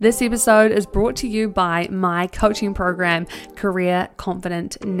This episode is brought to you by my coaching program, Career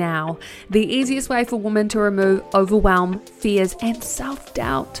Confident Now, the easiest way for women to remove overwhelm, fears, and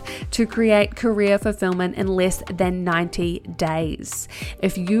self-doubt to create career fulfillment in less than 90 days.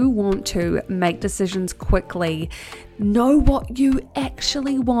 If you want to make decisions quickly, know what you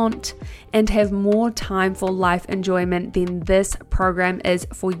actually want, and have more time for life enjoyment, then this program is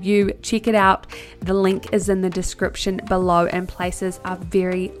for you. Check it out. The link is in the description below, and places are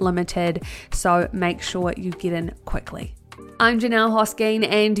very limited, so make sure you get in quickly. I'm Janelle Hosking,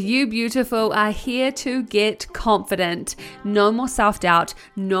 and you beautiful are here to get confident. No more self-doubt,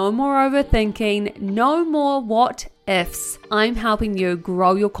 no more overthinking, no more what ifs. I'm helping you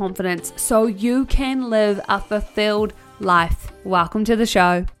grow your confidence so you can live a fulfilled life. Welcome to the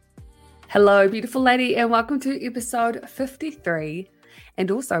show. Hello, beautiful lady, and welcome to episode 53,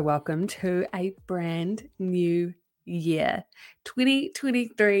 and also welcome to a brand new year.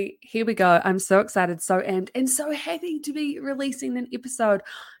 2023, here we go. I'm so excited, so amped, and so happy to be releasing an episode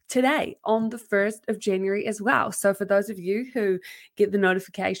today on the 1st of January as well. So for those of you who get the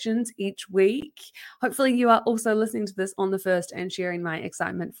notifications each week, hopefully you are also listening to this on the 1st and sharing my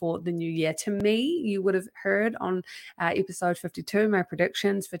excitement for the new year. To me, you would have heard on episode 52, my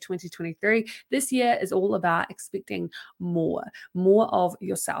predictions for 2023. This year is all about expecting more of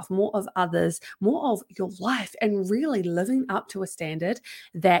yourself, more of others, more of your life, and really living up to a standard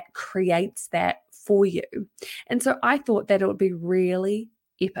that creates that for you. And so I thought that it would be really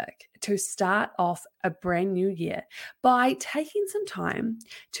epic to start off a brand new year by taking some time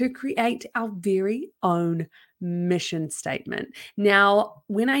to create our very own mission statement. Now,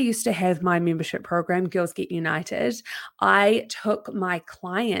 when I used to have my membership program, Girls Get United, I took my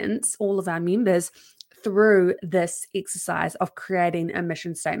clients, all of our members, through this exercise of creating a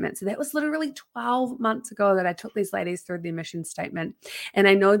mission statement. So that was literally 12 months ago that I took these ladies through their mission statement. And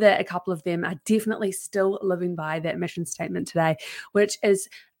I know that a couple of them are definitely still living by that mission statement today, which is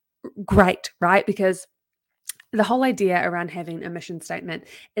great, right? Because the whole idea around having a mission statement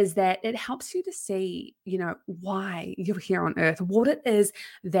is that it helps you to see, why you're here on earth, what it is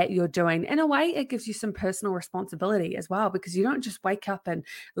that you're doing. In a way, it gives you some personal responsibility as well, because you don't just wake up and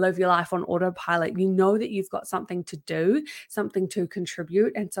live your life on autopilot. You know that you've got something to do, something to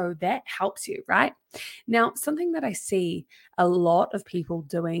contribute. And so that helps you, right? Now, something that I see a lot of people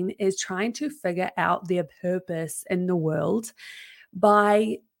doing is trying to figure out their purpose in the world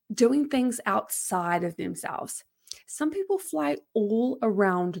by doing things outside of themselves. Some people fly all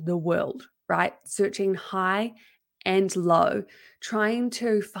around the world, right? Searching high and low, trying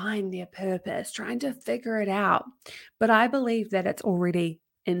to find their purpose, trying to figure it out. But I believe that it's already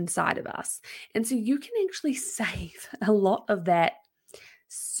inside of us. And so you can actually save a lot of that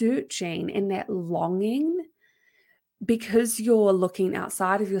searching and that longing because you're looking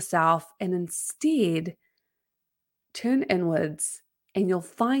outside of yourself and instead turn inwards and you'll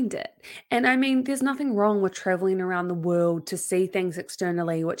find it. And I mean, there's nothing wrong with traveling around the world to see things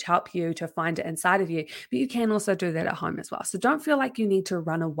externally which help you to find it inside of you, but you can also do that at home as well. So don't feel like you need to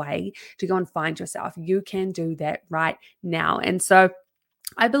run away to go and find yourself. You can do that right now. And so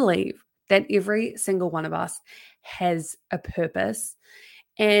I believe that every single one of us has a purpose.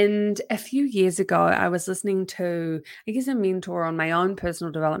 And a few years ago, I was listening to, a mentor on my own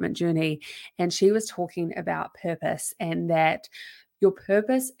personal development journey, and she was talking about purpose and that your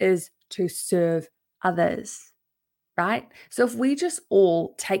purpose is to serve others, right? So if we just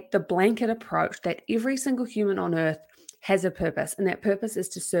all take the blanket approach that every single human on earth has a purpose, and that purpose is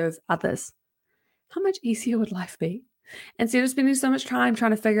to serve others, how much easier would life be? Instead of spending so much time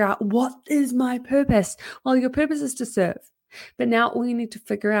trying to figure out what is my purpose? Well, your purpose is to serve. But now all you need to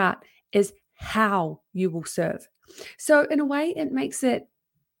figure out is how you will serve. So in a way, it makes it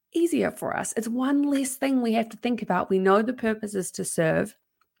easier for us. It's one less thing we have to think about. We know the purpose is to serve.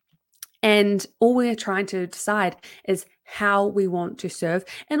 And all we're trying to decide is how we want to serve,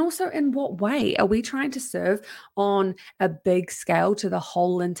 and also in what way. Are we trying to serve on a big scale to the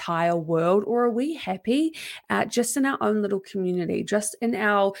whole entire world, or are we happy just in our own little community, just in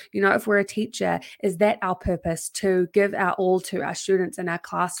our, if we're a teacher, is that our purpose, to give our all to our students in our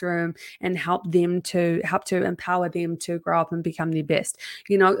classroom and help to empower them to grow up and become their best?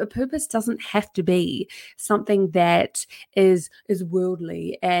 A purpose doesn't have to be something that is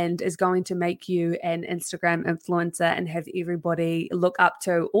worldly and is going to make you an Instagram influencer and have everybody look up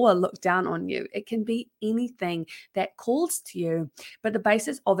to or look down on you. It can be anything that calls to you, but the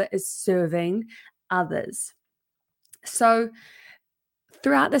basis of it is serving others. So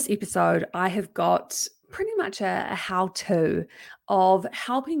throughout this episode, I have got pretty much a how-to of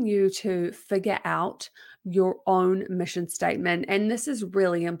helping you to figure out your own mission statement. And this is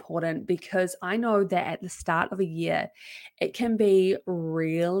really important because I know that at the start of a year, it can be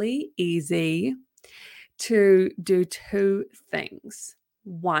really easy to do two things.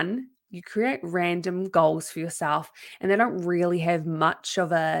 One, you create random goals for yourself, and they don't really have much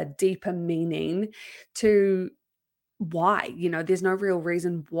of a deeper meaning to why. There's no real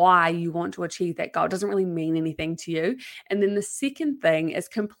reason why you want to achieve that goal. It doesn't really mean anything to you. And then the second thing is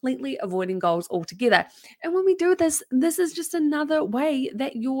completely avoiding goals altogether. And when we do this, this is just another way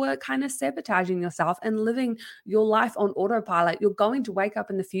that you're kind of sabotaging yourself and living your life on autopilot. You're going to wake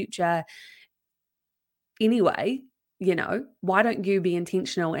up in the future anyway. Why don't you be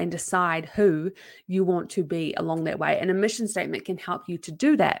intentional and decide who you want to be along that way? And a mission statement can help you to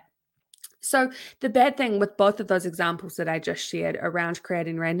do that. So the bad thing with both of those examples that I just shared around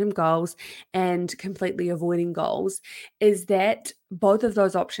creating random goals and completely avoiding goals is that both of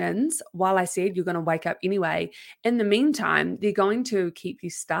those options, while I said you're going to wake up anyway, in the meantime, they're going to keep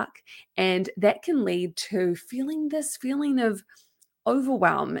you stuck. And that can lead to this feeling of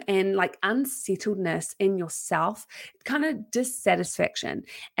overwhelm and like unsettledness in yourself, kind of dissatisfaction.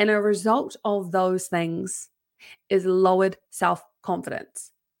 And a result of those things is lowered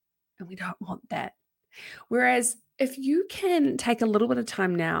self-confidence. And we don't want that. Whereas if you can take a little bit of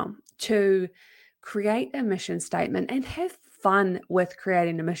time now to create a mission statement and have fun with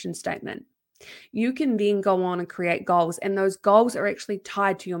creating a mission statement, you can then go on and create goals. And those goals are actually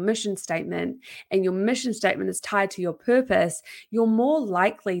tied to your mission statement, and your mission statement is tied to your purpose. You're more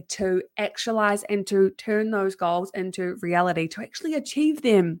likely to actualize and to turn those goals into reality, to actually achieve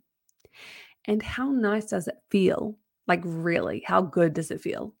them. And how nice does it feel? Like, really, how good does it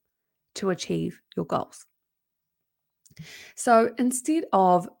feel to achieve your goals? So instead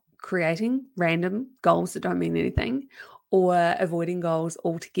of creating random goals that don't mean anything or avoiding goals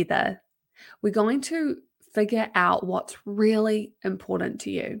altogether, we're going to figure out what's really important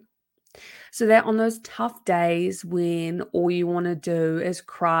to you. So that on those tough days when all you want to do is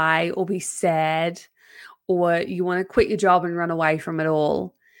cry or be sad, or you want to quit your job and run away from it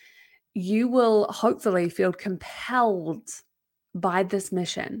all, you will hopefully feel compelled by this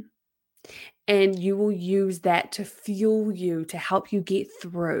mission. And you will use that to fuel you, to help you get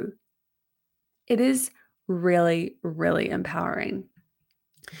through. It is really, really empowering.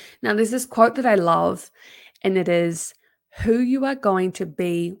 Now, there's this quote that I love, and it is, "Who you are going to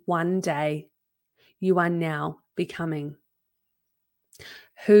be one day, you are now becoming."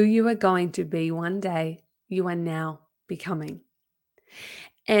 Who you are going to be one day, you are now becoming.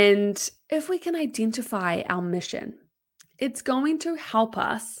 And if we can identify our mission, it's going to help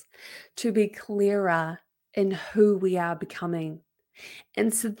us to be clearer in who we are becoming.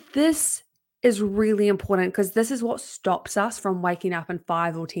 And so this is really important because this is what stops us from waking up in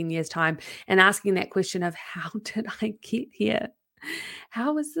 5 or 10 years' time and asking that question of, how did I get here?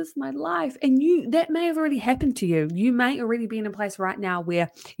 How is this my life? And that may have already happened to you. You may already be in a place right now where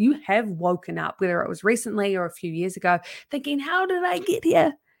you have woken up, whether it was recently or a few years ago, thinking, how did I get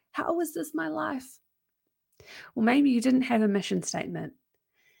here? How is this my life? Well, maybe you didn't have a mission statement.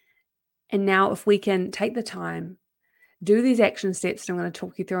 And now if we can take the time, do these action steps that I'm going to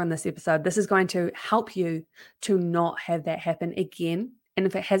talk you through on this episode, this is going to help you to not have that happen again. And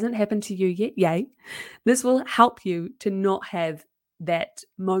if it hasn't happened to you yet, yay, this will help you to not have that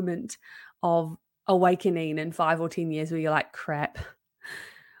moment of awakening in 5 or 10 years where you're like, crap,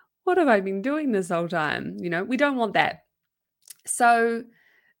 what have I been doing this whole time? We don't want that. So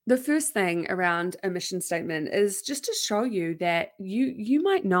the first thing around a mission statement is just to show you that you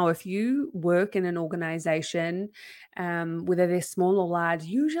might know, if you work in an organization, whether they're small or large,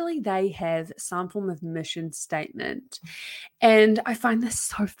 usually they have some form of mission statement. And I find this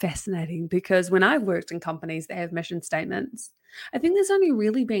so fascinating because when I've worked in companies that have mission statements, I think there's only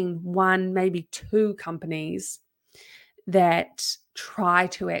really been one, maybe two companies that try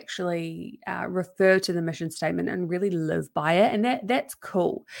to actually refer to the mission statement and really live by it. And that's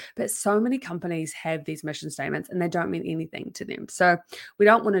cool. But so many companies have these mission statements and they don't mean anything to them. So we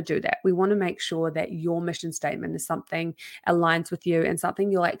don't want to do that. We want to make sure that your mission statement is something aligns with you and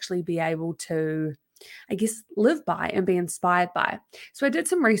something you'll actually be able to, I guess, live by and be inspired by. So I did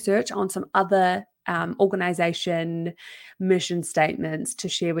some research on some other organization mission statements to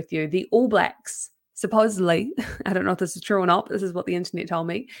share with you. The All Blacks, supposedly, I don't know if this is true or not, but this is what the internet told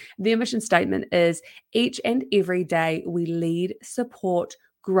me. Their mission statement is, each and every day we lead, support,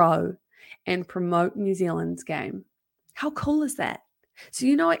 grow, and promote New Zealand's game. How cool is that? So,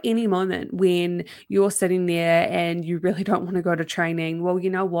 at any moment when you're sitting there and you really don't want to go to training, well, you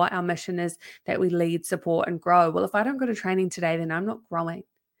know what? Our mission is that we lead, support, and grow. Well, if I don't go to training today, then I'm not growing.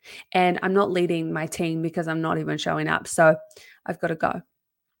 and I'm not leading my team because I'm not even showing up. So I've got to go.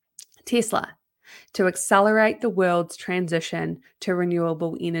 Tesla, to accelerate the world's transition to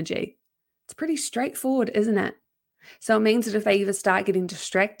renewable energy. It's pretty straightforward, isn't it? So it means that if they either start getting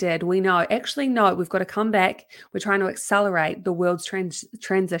distracted, we know, actually, no, we've got to come back. We're trying to accelerate the world's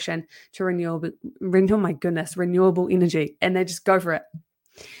transition to renewable energy. And they just go for it.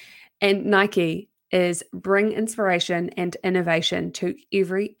 And Nike is bring inspiration and innovation to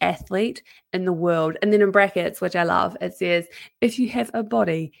every athlete in the world. And then in brackets, which I love, it says, if you have a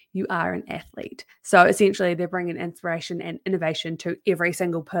body, you are an athlete. So essentially, they're bringing inspiration and innovation to every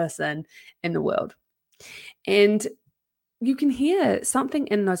single person in the world. And you can hear something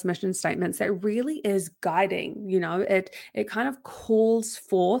in those mission statements that really is guiding. It kind of calls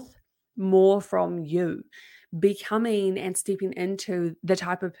forth more from you becoming and stepping into the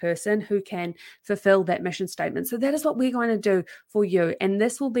type of person who can fulfill that mission statement. So that is what we're going to do for you. And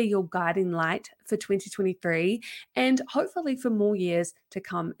this will be your guiding light for 2023 and hopefully for more years to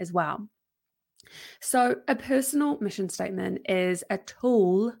come as well. So a personal mission statement is a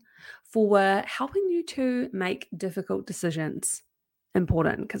tool for helping you to make difficult decisions.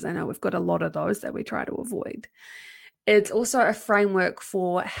 Important, because I know we've got a lot of those that we try to avoid. It's also a framework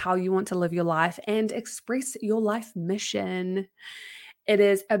for how you want to live your life and express your life mission. It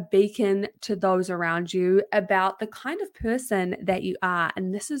is a beacon to those around you about the kind of person that you are.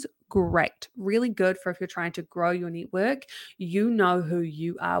 And this is great, really good for if you're trying to grow your network. You know who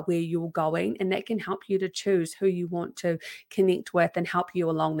you are, where you're going, and that can help you to choose who you want to connect with and help you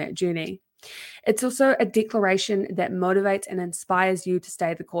along that journey. It's also a declaration that motivates and inspires you to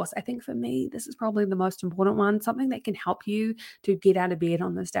stay the course. I think for me, this is probably the most important one, something that can help you to get out of bed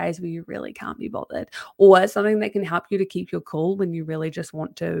on those days where you really can't be bothered, or something that can help you to keep your cool when you really just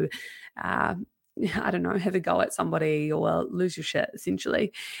want to, I don't know, have a go at somebody or lose your shit,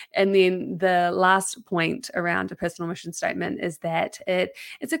 essentially. And then the last point around a personal mission statement is that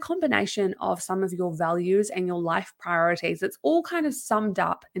it's a combination of some of your values and your life priorities. It's all kind of summed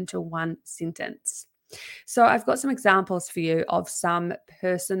up into one sentence. So I've got some examples for you of some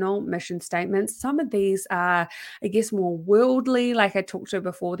personal mission statements. Some of these are, I guess, more worldly, like I talked to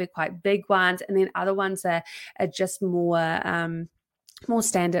before. They're quite big ones. And then other ones are just more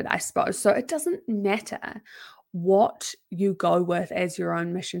standard, I suppose. So it doesn't matter what you go with as your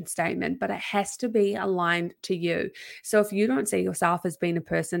own mission statement, but it has to be aligned to you. So if you don't see yourself as being a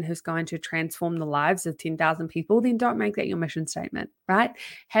person who's going to transform the lives of 10,000 people, then don't make that your mission statement, right?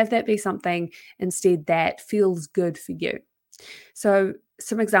 Have that be something instead that feels good for you. So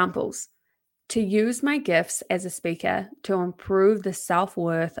some examples. To use my gifts as a speaker to improve the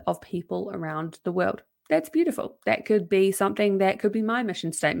self-worth of people around the world. That's beautiful. That could be something that could be my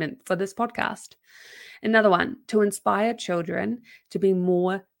mission statement for this podcast. Another one, to inspire children to be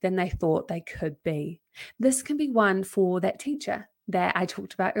more than they thought they could be. This can be one for that teacher that I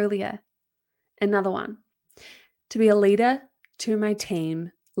talked about earlier. Another one, to be a leader to my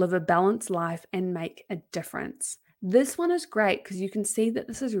team, live a balanced life, and make a difference. This one is great because you can see that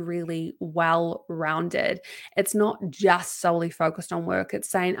this is really well-rounded. It's not just solely focused on work. It's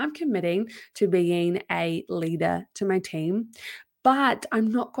saying, I'm committing to being a leader to my team, but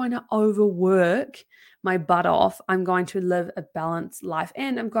I'm not going to overwork my butt off. I'm going to live a balanced life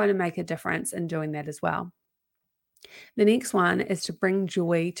and I'm going to make a difference in doing that as well. The next one is to bring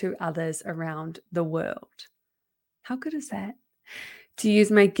joy to others around the world. How good is that? To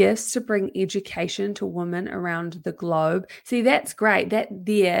use my gifts to bring education to women around the globe. See, that's great.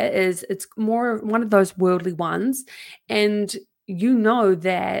 It's more one of those worldly ones. And you know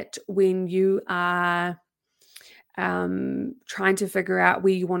that when you are trying to figure out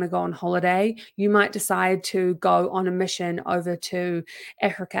where you want to go on holiday, you might decide to go on a mission over to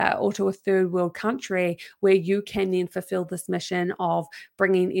Africa or to a third world country where you can then fulfill this mission of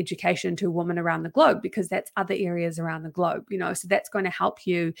bringing education to women around the globe, because that's other areas around the globe, so that's going to help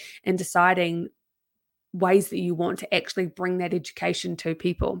you in deciding ways that you want to actually bring that education to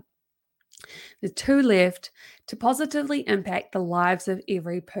people. There's two left. To positively impact the lives of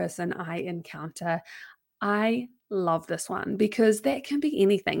every person I encounter. I love this one because that can be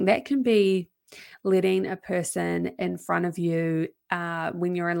anything. That can be letting a person in front of you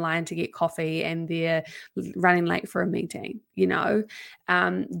when you're in line to get coffee and they're running late for a meeting,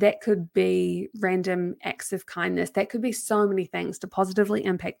 that could be random acts of kindness. That could be so many things to positively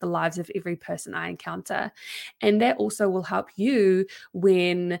impact the lives of every person I encounter. And that also will help you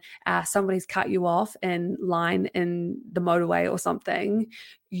when somebody's cut you off in line in the motorway or something.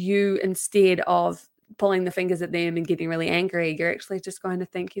 You, instead of pulling the fingers at them and getting really angry. You're actually just going to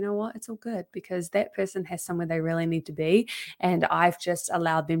think, you know what, it's all good because that person has somewhere they really need to be. And I've just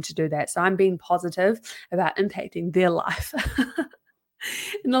allowed them to do that. So I'm being positive about impacting their life.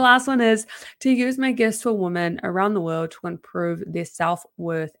 And the last one is to use my gifts for women around the world to improve their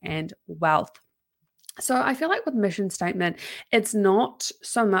self-worth and wealth. So I feel like with mission statement, it's not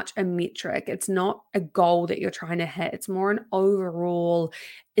so much a metric. It's not a goal that you're trying to hit. It's more an overall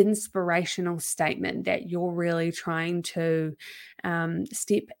inspirational statement that you're really trying to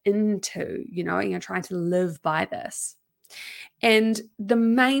step into, and you're trying to live by this. And the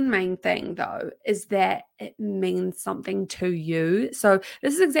main thing though is that it means something to you. So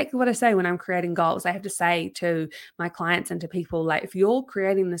this is exactly what I say when I'm creating goals. I have to say to my clients and to people, like, if you're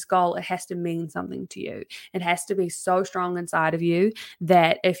creating this goal, it has to mean something to you. It has to be so strong inside of you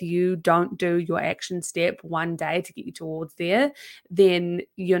that if you don't do your action step one day to get you towards there, then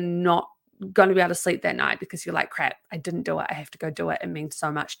you're not going to be able to sleep that night because you're like, crap, I didn't do it. I have to go do it. It means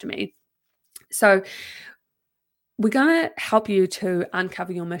so much to me. So we're going to help you to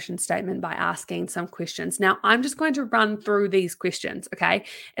uncover your mission statement by asking some questions. Now, I'm just going to run through these questions, okay?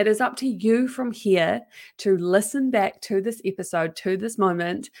 It is up to you from here to listen back to this episode, to this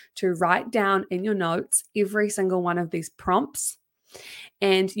moment, to write down in your notes every single one of these prompts.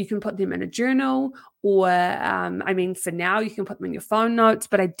 And you can put them in a journal or, for now, you can put them in your phone notes.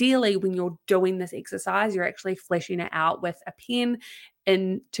 But ideally, when you're doing this exercise, you're actually fleshing it out with a pen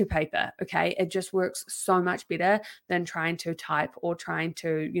into paper, okay? It just works so much better than trying to type or trying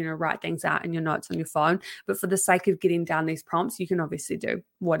to, write things out in your notes on your phone. But for the sake of getting down these prompts, you can obviously do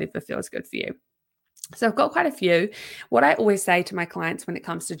whatever feels good for you. So I've got quite a few. What I always say to my clients when it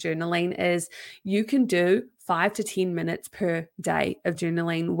comes to journaling is you can do 5 to 10 minutes per day of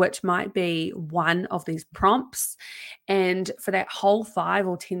journaling, which might be one of these prompts. And for that whole 5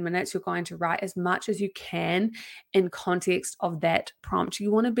 or 10 minutes, you're going to write as much as you can in context of that prompt.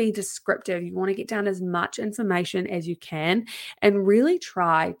 You want to be descriptive. You want to get down as much information as you can and really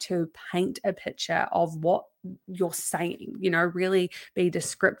try to paint a picture of what you're saying, really be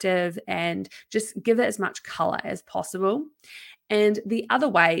descriptive and just give it as much color as possible. And the other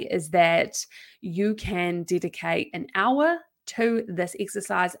way is that you can dedicate an hour to this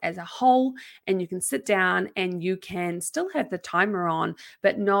exercise as a whole, and you can sit down and you can still have the timer on,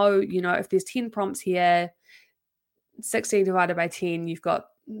 but know, if there's 10 prompts here, 16 divided by 10, you've got,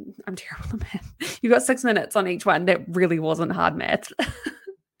 I'm terrible at math, you've got 6 minutes on each one. That really wasn't hard math.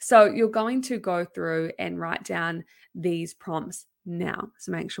 So you're going to go through and write down these prompts now.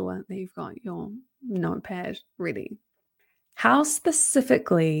 So make sure that you've got your notepad ready. How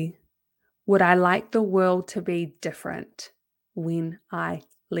specifically would I like the world to be different when I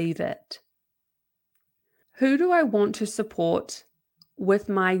leave it? Who do I want to support with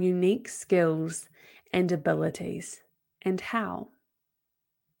my unique skills and abilities, and how?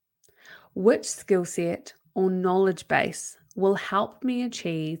 Which skill set or knowledge base will help me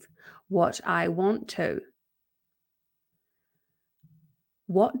achieve what I want to?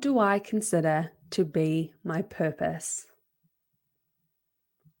 What do I consider to be my purpose?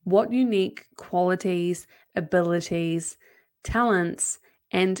 What unique qualities, abilities, talents,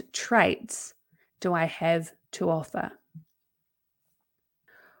 and traits do I have to offer?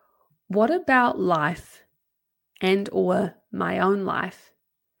 What about life and or my own life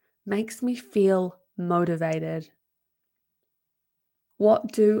makes me feel motivated?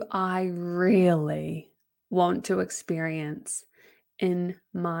 What do I really want to experience in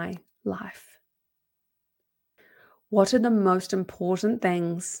my life? What are the most important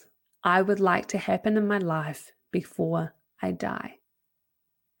things I would like to happen in my life before I die?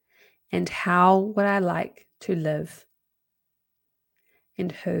 And how would I like to live?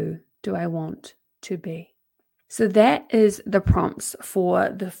 And who do I want to be? So that is the prompts for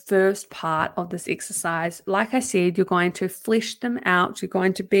the first part of this exercise. Like I said, you're going to flesh them out. You're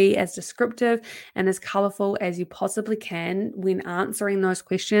going to be as descriptive and as colorful as you possibly can when answering those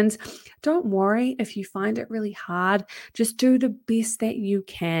questions. Don't worry if you find it really hard. Just do the best that you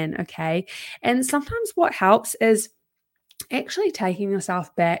can, okay? And sometimes what helps is actually taking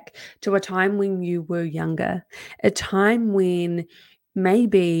yourself back to a time when you were younger, a time when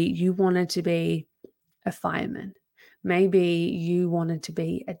maybe you wanted to be a fireman. Maybe you wanted to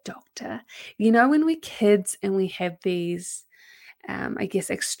be a doctor. When we're kids and we have these,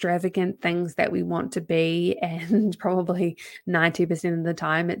 extravagant things that we want to be, and probably 90% of the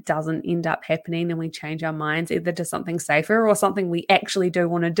time it doesn't end up happening and we change our minds either to something safer or something we actually do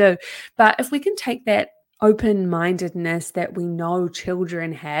want to do. But if we can take that open-mindedness that we know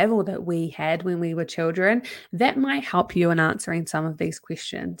children have or that we had when we were children, that might help you in answering some of these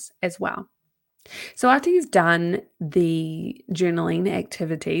questions as well. So, after you've done the journaling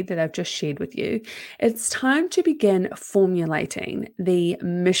activity that I've just shared with you, it's time to begin formulating the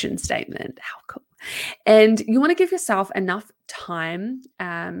mission statement. How cool. And you want to give yourself enough time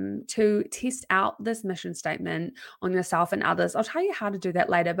to test out this mission statement on yourself and others. I'll tell you how to do that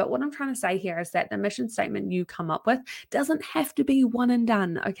later. But what I'm trying to say here is that the mission statement you come up with doesn't have to be one and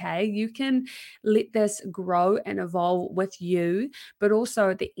done. Okay. You can let this grow and evolve with you. But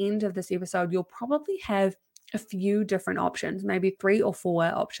also at the end of this episode, you'll probably have a few different options, maybe 3 or 4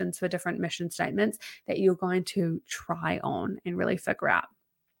 options for different mission statements that you're going to try on and really figure out.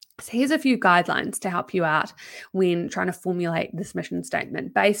 So here's a few guidelines to help you out when trying to formulate this mission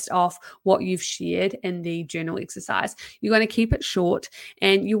statement based off what you've shared in the journal exercise. You're going to keep it short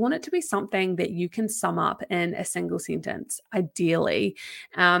and you want it to be something that you can sum up in a single sentence, ideally.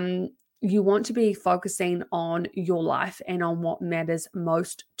 You want to be focusing on your life and on what matters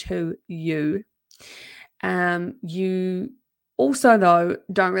most to you. You also, though,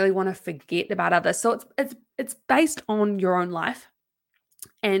 don't really want to forget about others. So it's based on your own life.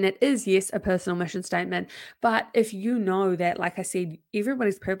 And it is, yes, a personal mission statement. But if you know that, like I said,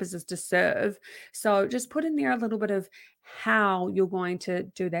 everybody's purpose is to serve. So just put in there a little bit of how you're going to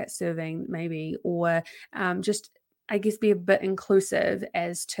do that serving, maybe, or just, I guess, be a bit inclusive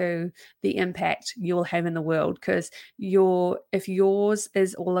as to the impact you'll have in the world. Because if yours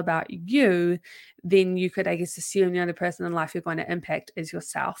is all about you, then you could, I guess, assume the only person in life you're going to impact is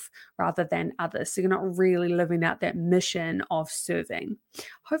yourself rather than others. So you're not really living out that mission of serving.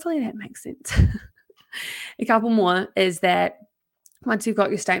 Hopefully that makes sense. A couple more is that once you've got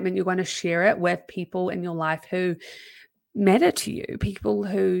your statement, you're going to share it with people in your life who matter to you, people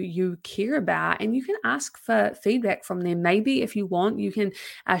who you care about, and you can ask for feedback from them. Maybe if you want, you can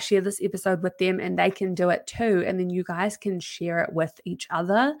share this episode with them and they can do it too, and then you guys can share it with each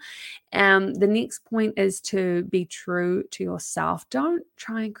other. The next point is to be true to yourself. Don't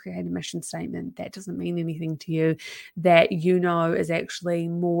try and create a mission statement that doesn't mean anything to you, that you know is actually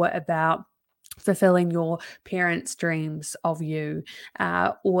more about fulfilling your parents' dreams of you,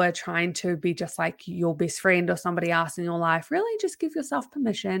 or trying to be just like your best friend or somebody else in your life. Really just give yourself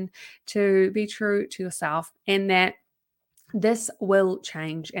permission to be true to yourself, and that this will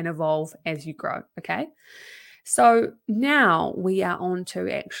change and evolve as you grow. Okay. So now we are on to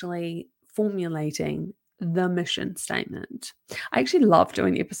actually formulating the mission statement. I actually love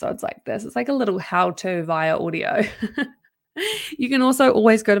doing episodes like this. It's like a little how-to via audio. You can also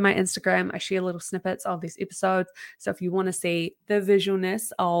always go to my Instagram. I share little snippets of these episodes. So if you want to see the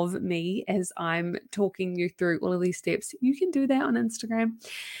visualness of me as I'm talking you through all of these steps, you can do that on Instagram.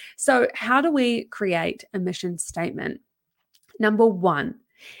 So how do we create a mission statement? Number one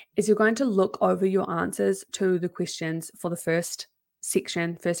is you're going to look over your answers to the questions for the first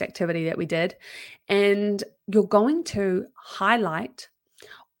section, first activity that we did, and you're going to highlight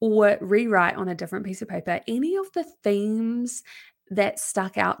or rewrite on a different piece of paper any of the themes that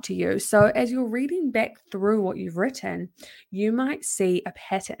stuck out to you. So as you're reading back through what you've written, you might see a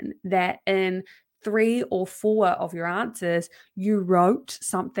pattern that in 3 or 4 of your answers, you wrote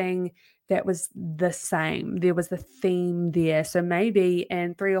something that was the same. There was the theme there. So maybe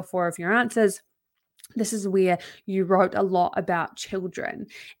in 3 or 4 of your answers, this is where you wrote a lot about children,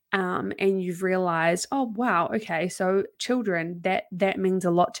 and you've realized, oh wow, okay, so children, that means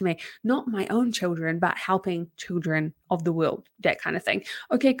a lot to me. Not my own children, but helping children of the world, that kind of thing.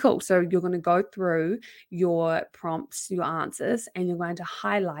 Okay, cool. So you're going to go through your prompts, your answers, and you're going to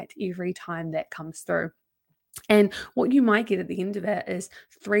highlight every time that comes through. And what you might get at the end of it is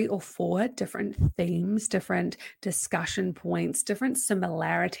 3 or 4 different themes, different discussion points, different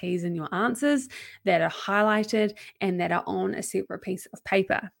similarities in your answers that are highlighted and that are on a separate piece of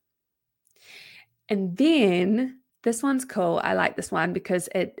paper. And then this one's cool. I like this one because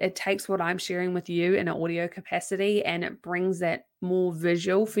it takes what I'm sharing with you in an audio capacity and it brings it more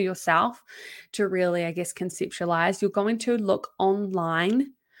visual for yourself to really, I guess, conceptualize. You're going to look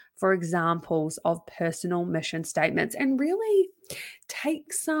online for examples of personal mission statements and really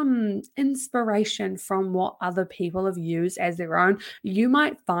take some inspiration from what other people have used as their own. You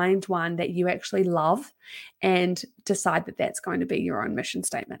might find one that you actually love and decide that that's going to be your own mission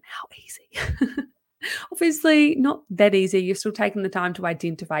statement. How easy. Obviously, not that easy. You're still taking the time to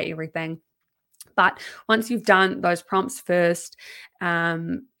identify everything. But once you've done those prompts first,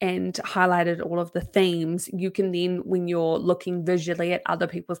 and highlighted all of the themes, you can then, when you're looking visually at other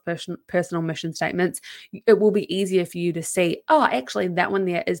people's personal mission statements, it will be easier for you to see, oh, actually, that one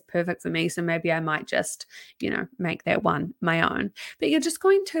there is perfect for me. So maybe I might just, make that one my own. But you're just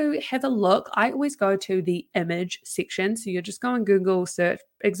going to have a look. I always go to the image section. So you're just going Google, search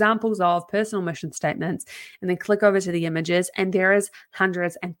examples of personal mission statements, and then click over to the images. And there is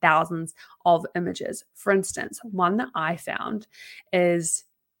hundreds and thousands of images. For instance, one that I found is,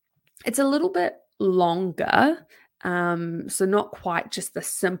 it's a little bit longer, so not quite just the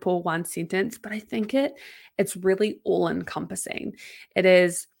simple one sentence, but I think it's really all encompassing. It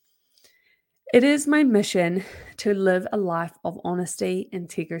is my mission to live a life of honesty,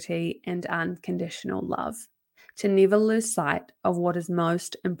 integrity, and unconditional love, to never lose sight of what is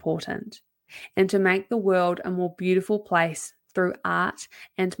most important, and to make the world a more beautiful place through art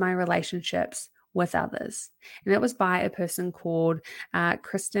and my relationships with others. And it was by a person called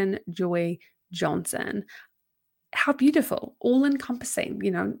Kristen Joy Johnson. How beautiful, all encompassing,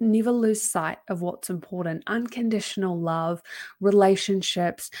 never lose sight of what's important, unconditional love,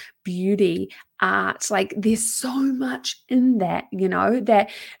 relationships, beauty, art. Like there's so much in that, that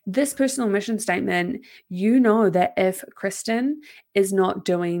this personal mission statement, that if Kristen is not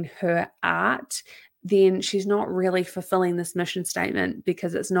doing her art, then she's not really fulfilling this mission statement,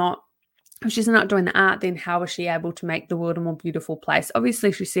 because if she's not doing the art, then how is she able to make the world a more beautiful place?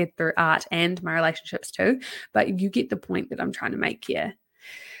 Obviously, she said through art and my relationships too, but you get the point that I'm trying to make here.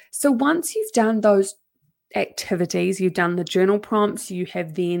 So once you've done those activities, you've done the journal prompts, you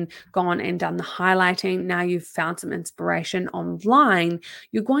have then gone and done the highlighting, now you've found some inspiration online,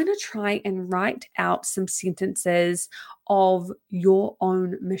 you're going to try and write out some sentences of your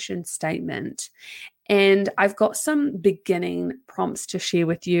own mission statement. And I've got some beginning prompts to share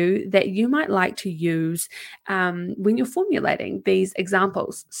with you that you might like to use when you're formulating these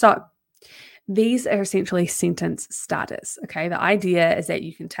examples. So these are essentially sentence starters, okay? The idea is that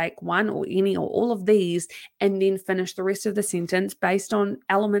you can take one or any or all of these and then finish the rest of the sentence based on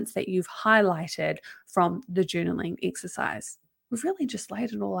elements that you've highlighted from the journaling exercise. We've really just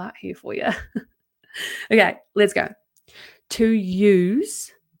laid it all out here for you. Okay, let's go. To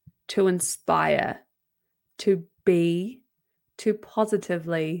use, to inspire, to be, to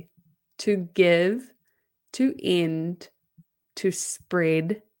positively, to give, to end, to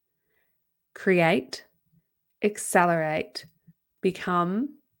spread, create, accelerate, become,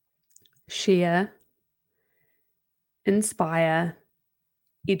 share, inspire,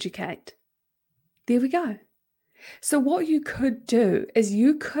 educate. There we go. So what you could do is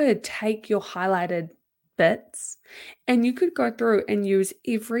you could take your highlighted bits and you could go through and use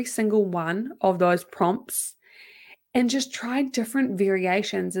every single one of those prompts and just try different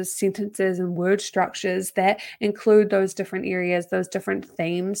variations of sentences and word structures that include those different areas, those different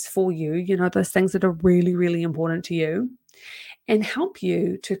themes for you, those things that are really, really important to you, and help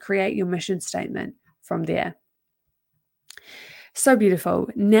you to create your mission statement from there. So beautiful.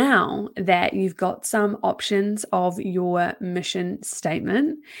 Now that you've got some options of your mission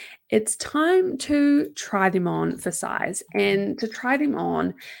statement, it's time to try them on for size. And to try them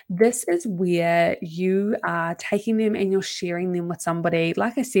on, this is where you are taking them and you're sharing them with somebody.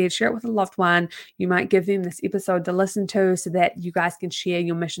 Like I said, share it with a loved one. You might give them this episode to listen to so that you guys can share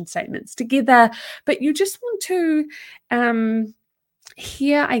your mission statements together. But you just want to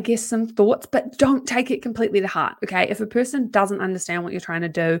hear, I guess, some thoughts, but don't take it completely to heart, okay? If a person doesn't understand what you're trying to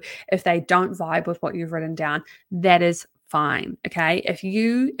do, if they don't vibe with what you've written down, that is fine, okay?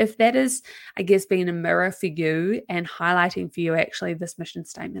 If that is, I guess, being a mirror for you and highlighting for you, actually, this mission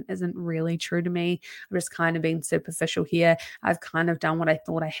statement isn't really true to me, I'm just kind of being superficial here, I've kind of done what I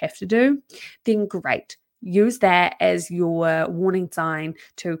thought I have to do, then great. Use that as your warning sign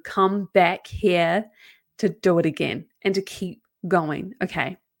to come back here to do it again and to keep going,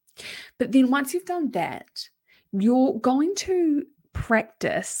 okay? But then once you've done that, you're going to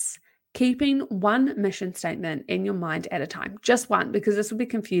practice keeping one mission statement in your mind at a time, just one, because this will be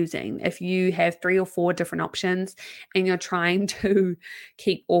confusing if you have 3 or 4 different options and you're trying to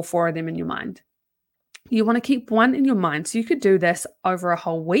keep all 4 of them in your mind. You want to keep one in your mind. So you could do this over a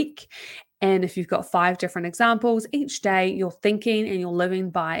whole week. And if you've got 5 different examples, each day you're thinking and you're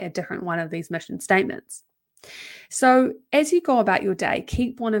living by a different one of these mission statements. So as you go about your day,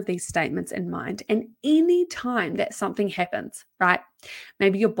 keep one of these statements in mind. And any time that something happens, right?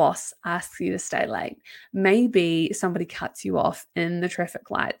 Maybe your boss asks you to stay late. Maybe somebody cuts you off in the traffic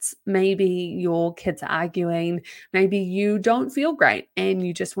lights. Maybe your kids are arguing. Maybe you don't feel great and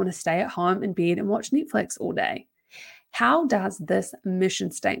you just want to stay at home in bed and watch Netflix all day. How does this mission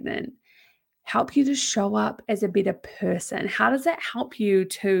statement help you to show up as a better person? How does that help you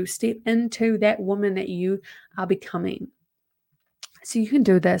to step into that woman that you are becoming? So you can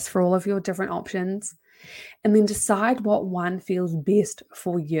do this for all of your different options and then decide what one feels best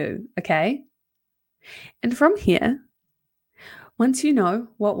for you, okay? And from here, once you know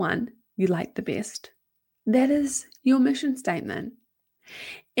what one you like the best, that is your mission statement.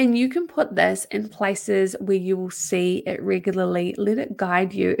 And you can put this in places where you will see it regularly. Let it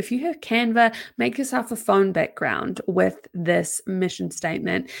guide you. If you have Canva, make yourself a phone background with this mission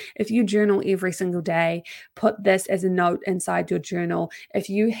statement. If you journal every single day, put this as a note inside your journal. If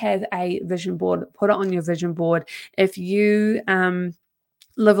you have a vision board, put it on your vision board. If you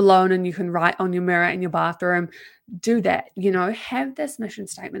live alone and you can write on your mirror in your bathroom, do that. Have this mission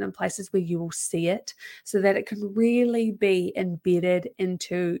statement in places where you will see it so that it can really be embedded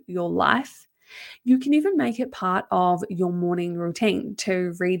into your life. You can even make it part of your morning routine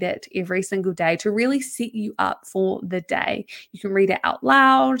to read it every single day to really set you up for the day. You can read it out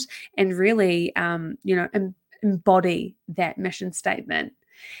loud and really, embody that mission statement.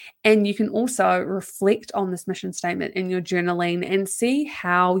 And you can also reflect on this mission statement in your journaling and see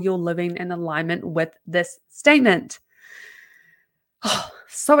how you're living in alignment with this statement. Oh,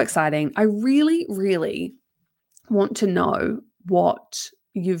 so exciting. I really, really want to know what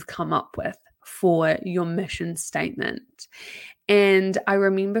you've come up with for your mission statement. And I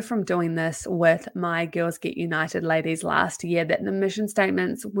remember from doing this with my Girls Get United ladies last year that the mission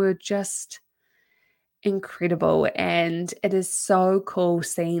statements were just incredible. And it is so cool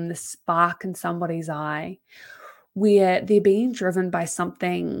seeing the spark in somebody's eye where they're being driven by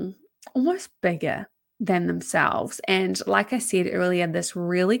something almost bigger than themselves. And like I said earlier, this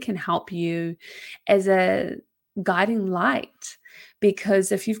really can help you as a guiding light,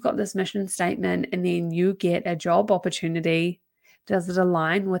 because if you've got this mission statement and then you get a job opportunity, does it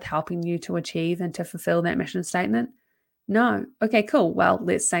align with helping you to achieve and to fulfill that mission statement? No. Okay, cool. Well,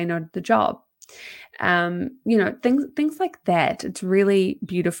 let's say no to the job. Things like that. It's really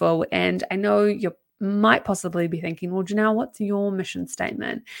beautiful. And I know you might possibly be thinking, well, Janelle, what's your mission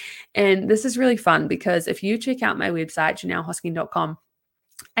statement? And this is really fun because if you check out my website, janellehosking.com,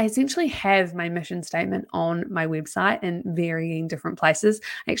 I essentially have my mission statement on my website in varying different places.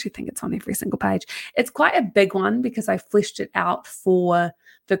 I actually think it's on every single page. It's quite a big one because I fleshed it out for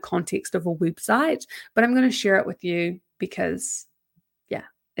the context of a website, but I'm going to share it with you because,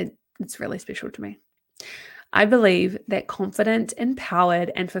 it's really special to me. I believe that confident,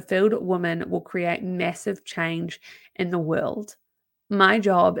 empowered, and fulfilled women will create massive change in the world. My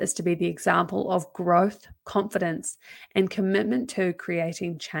job is to be the example of growth, confidence, and commitment to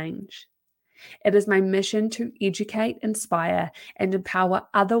creating change. It is my mission to educate, inspire, and empower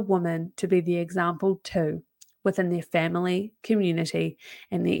other women to be the example too, within their family, community,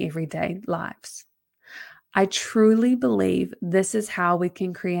 and their everyday lives. I truly believe this is how we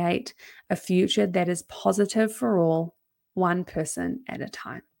can create a future that is positive for all, one person at a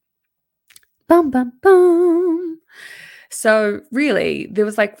time. Bum, bum, bum. So really, there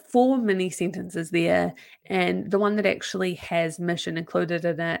was like 4 mini sentences there. And the one that actually has mission included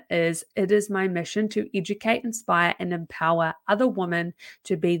in it is my mission to educate, inspire, and empower other women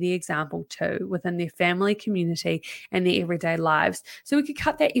to be the example too within their family, community, and their everyday lives. So we could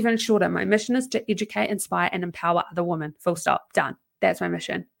cut that even shorter. My mission is to educate, inspire, and empower other women. Full stop. Done. That's my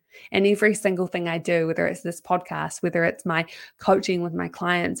mission. And every single thing I do, whether it's this podcast, whether it's my coaching with my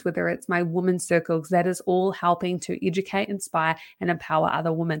clients, whether it's my women's circles, that is all helping to educate, inspire, and empower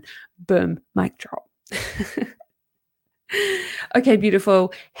other women. Boom, mic drop. Okay,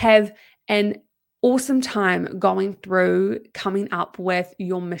 beautiful. Have an awesome time going through, coming up with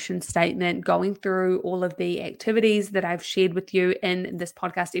your mission statement, going through all of the activities that I've shared with you in this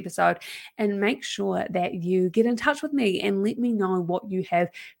podcast episode, and make sure that you get in touch with me and let me know what you have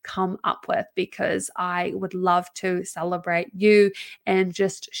come up with, because I would love to celebrate you and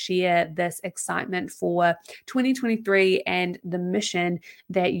just share this excitement for 2023 and the mission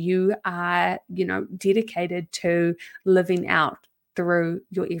that you are, dedicated to living out through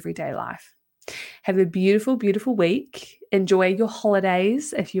your everyday life. Have a beautiful, beautiful week. Enjoy your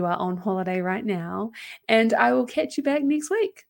holidays if you are on holiday right now. And I will catch you back next week.